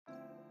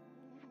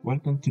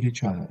Welcome to the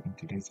channel. In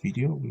today's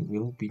video, we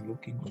will be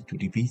looking into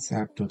the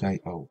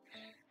Faceless.io.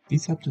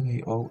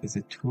 Faceless.io is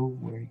a tool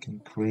where you can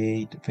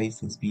create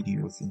faceless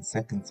videos in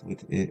seconds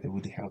with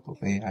the help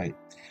of AI.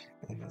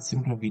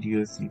 Similar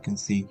videos you can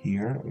see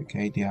here,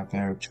 okay, they are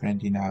very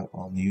trendy now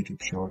on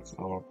YouTube Shorts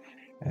or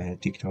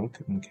TikTok.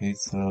 Okay,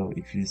 so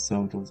if you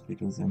saw those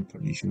videos, I'm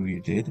pretty sure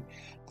you did,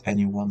 and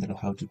you wonder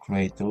how to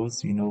create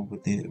those,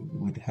 with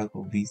the help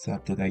of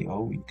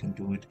Faceless.io, you can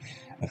do it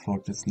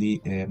effortlessly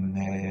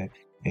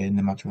in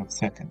a matter of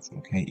seconds.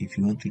 Okay, if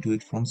you want to do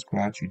it from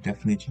scratch, you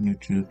definitely need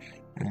to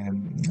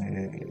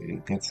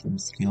get some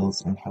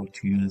skills on how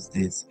to use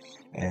this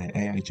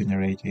AI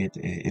generated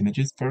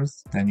images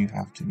first. Then you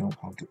have to know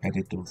how to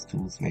edit those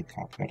tools like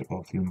CapCut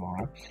or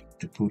Filmora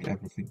to put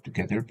everything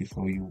together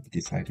before you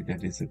decided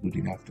that it's good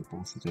enough to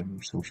post it on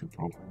your social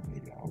profile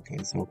media.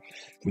 Okay, so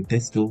with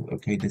this tool,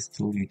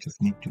 you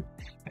just need to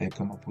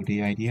come up with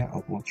the idea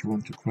of what you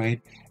want to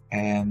create,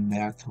 and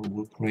that tool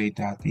will create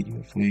that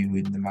video for you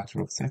in a matter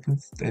of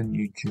seconds. Then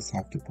you just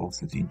have to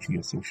post it into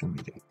your social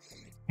media.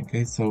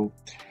 Okay, so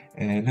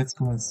let's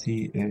go and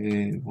see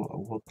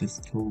what this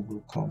tool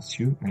will cost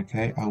you.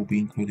 Okay, I'll be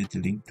included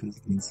the link to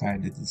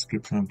inside the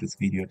description of this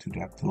video to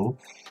that tool.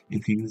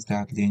 If you use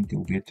that link, there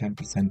will be a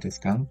 10%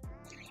 discount.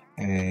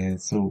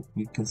 So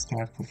we can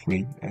start for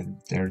free, and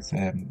there's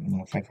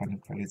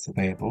 500 credits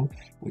available,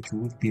 which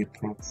would be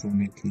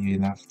approximately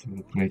enough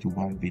to create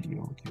one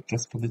video, okay,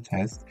 just for the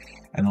test.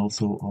 And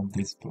also on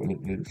this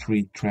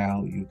free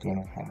trial, you're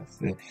gonna have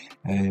the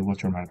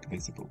watermark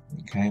visible.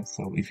 Okay,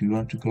 so if you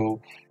want to go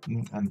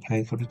and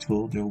pay for the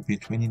tool, there will be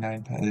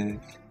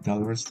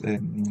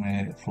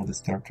 $29 for the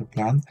starter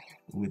plan,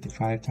 with the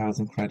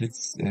 5,000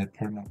 credits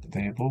per month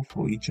available.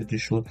 For each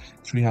additional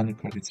 300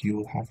 credits, you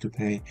will have to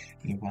pay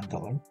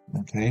 $1.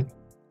 Okay,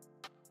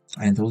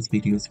 and those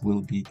videos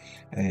will be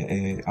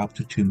up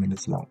to 2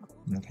 minutes long.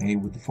 Okay,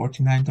 with the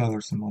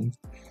 $49 a month,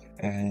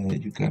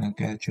 you're gonna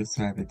get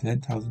yourself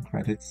 10,000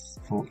 credits.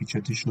 For each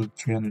additional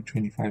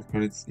 325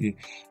 credits, the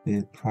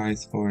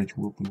price for it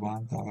will be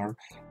 $1,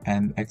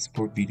 and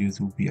export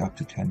videos will be up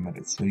to 10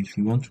 minutes. So if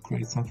you want to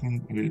create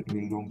something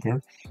really longer,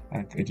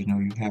 like, I don't know,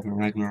 you have a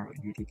regular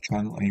YouTube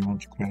channel and you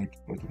want to create,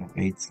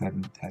 8,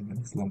 7, 10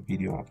 minutes long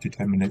video, up to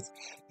 10 minutes,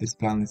 this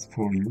plan is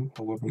for you.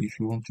 However, if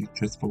you want to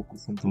just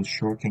focus on those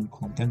short-term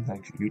content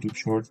like YouTube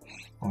Shorts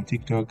or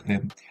TikTok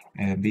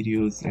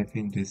videos, I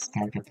think the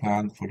starter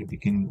plan for the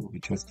beginning will be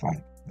just fine.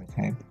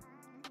 Okay,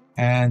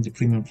 and the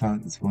premium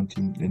plan is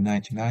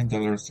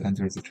 $199, and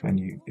there's a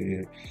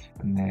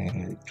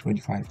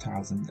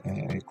 25,000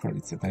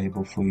 credits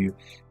available for you,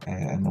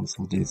 and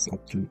also this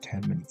up to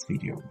 10 minutes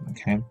video.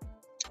 Okay,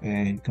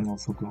 you can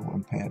also go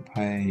and pay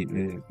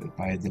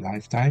by the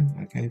lifetime.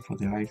 Okay, for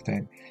the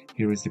lifetime,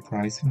 here is the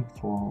pricing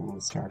for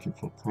starting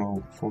for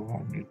Pro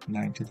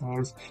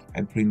 $490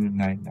 and Premium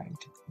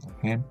 $990.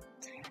 Okay,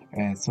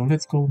 so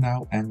let's go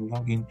now and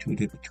log into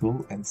the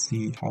tool and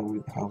see how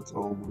it's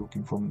all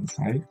looking from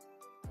inside.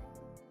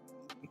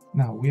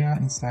 Now we are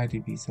inside the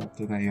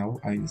Faceless.io.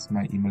 I use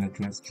my email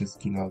address just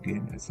to log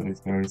in, so it's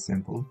very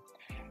simple,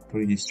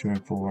 pretty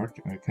straightforward.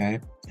 Okay,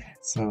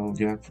 so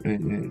there are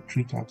 3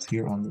 tabs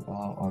here on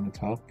the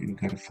top. You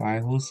got a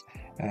files,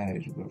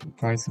 you got the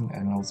pricing,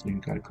 and also you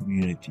got a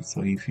community.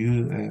 So if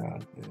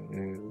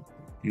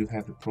you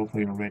have a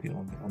profile already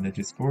on the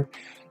Discord,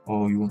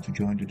 or you want to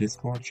join the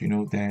Discord,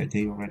 that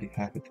they already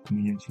have a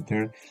community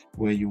there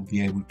where you'll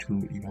be able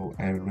to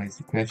raise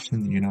the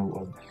question,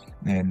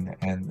 and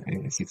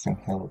seek some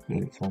help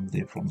from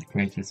the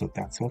creators of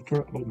that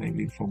software, or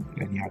maybe from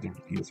any other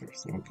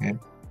users. Okay,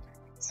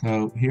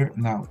 so here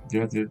now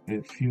there are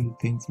a few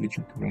things which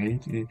you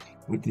create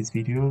with this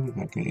video,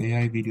 like an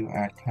AI video,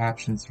 add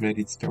captions,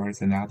 Reddit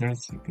stories, and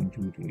others. You can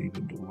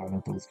even do one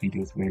of those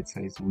videos where it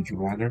says "Would you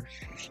rather?"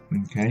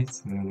 Okay,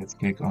 so let's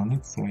click on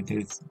it. So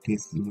this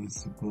is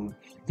simple.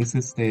 This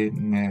is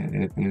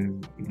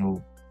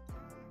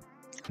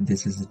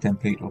this is the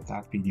template of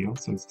that video,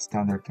 so it's a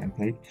standard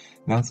template.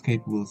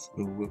 Landscape will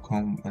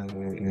come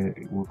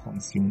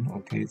soon.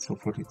 Okay, so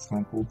for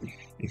example,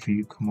 if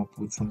you come up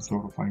with some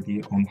sort of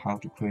idea on how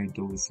to create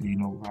those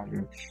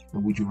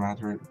would you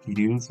rather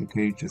videos,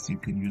 okay, just you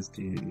can use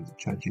the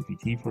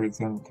ChatGPT, for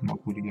example, come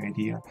up with the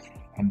idea,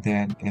 and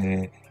then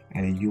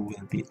you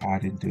will be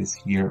adding this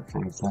here.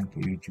 For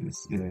example, you do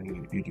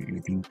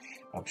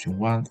option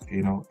 1,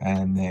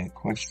 and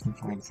question,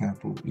 for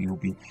example, you'll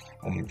be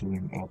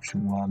doing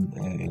option 1,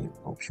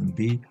 option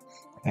B,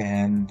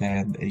 and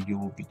then you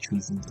will be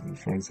choosing,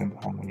 for example,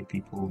 how many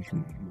people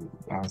you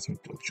answered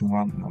option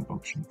 1 and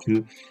option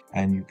 2,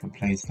 and you can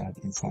place that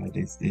inside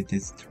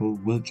this tool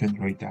will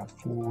generate that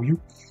for you.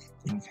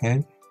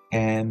 Okay,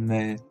 and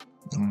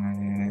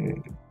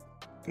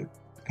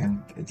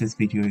this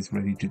video is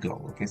ready to go.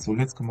 Okay, so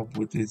let's come up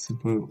with a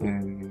simple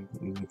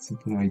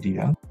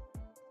idea.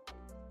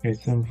 Okay,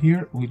 so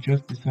here we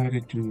just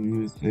decided to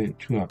use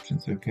two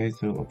options. Okay,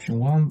 so option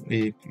one,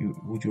 if you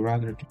would you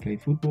rather to play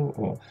football,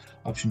 or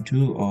option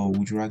two, or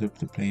would you rather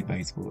to play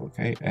baseball?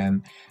 Okay,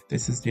 and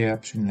this is the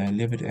option,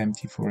 leave it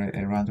empty for a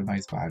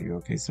randomized value.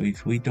 Okay, so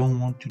if we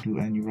don't want to do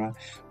any run,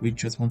 we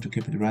just want to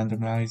keep it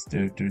randomized.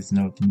 There's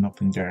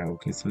nothing there.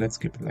 Okay, so let's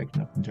keep it like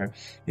nothing there.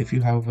 If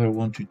you, however,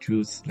 want to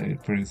choose,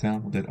 like, for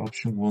example, that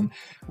option one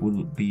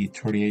will be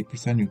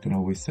 38%, you can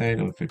always say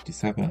it, or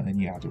 57,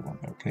 any other one.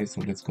 Okay,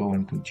 so let's go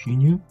and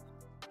continue.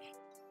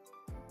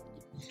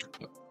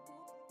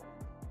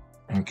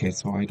 Okay,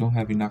 so I don't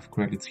have enough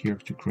credits here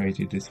to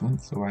create this one,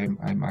 so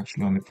I'm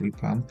actually on a free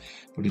plan,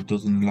 but it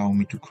doesn't allow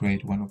me to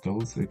create one of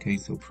those. Okay,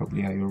 so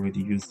probably I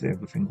already used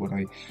everything what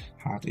I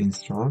had in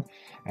store,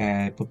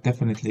 but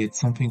definitely it's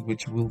something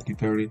which will be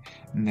very,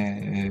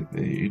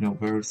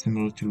 very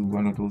similar to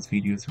one of those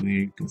videos where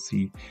you can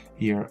see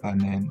here, and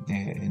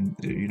then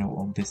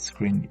on this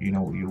screen,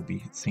 you'll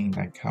be seeing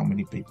like how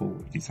many people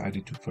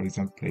decided to, for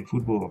example, play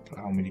football, or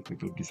how many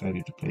people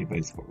decided to play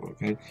baseball.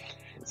 Okay.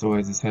 So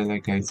as I said,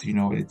 like guys,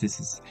 this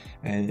is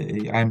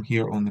I'm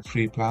here on the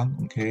free plan.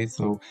 Okay,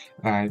 so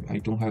I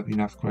don't have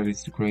enough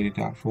credits to create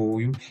that for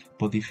you.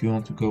 But if you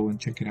want to go and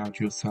check it out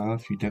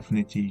yourself, you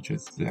definitely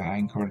just I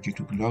encourage you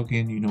to log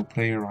in.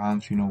 Play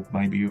around.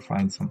 Maybe you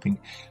find something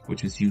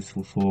which is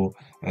useful for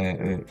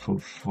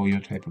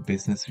your type of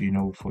business.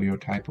 For your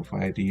type of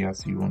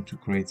ideas. You want to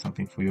create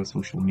something for your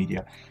social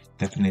media.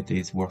 Definitely,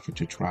 it's worth it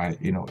to try.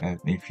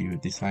 If you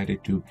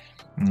decided to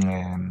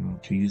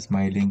use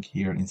my link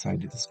here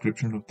inside the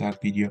description of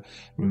that video,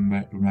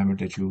 remember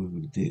that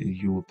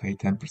you will pay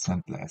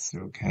 10% less.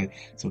 Okay,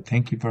 so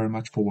thank you very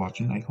much for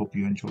watching. I hope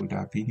you enjoyed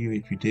that video.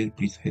 If you did,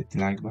 please hit the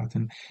like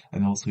button,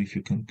 and also if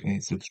you can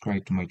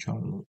subscribe to my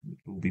channel, it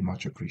will be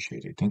much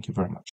appreciated. Thank you very much.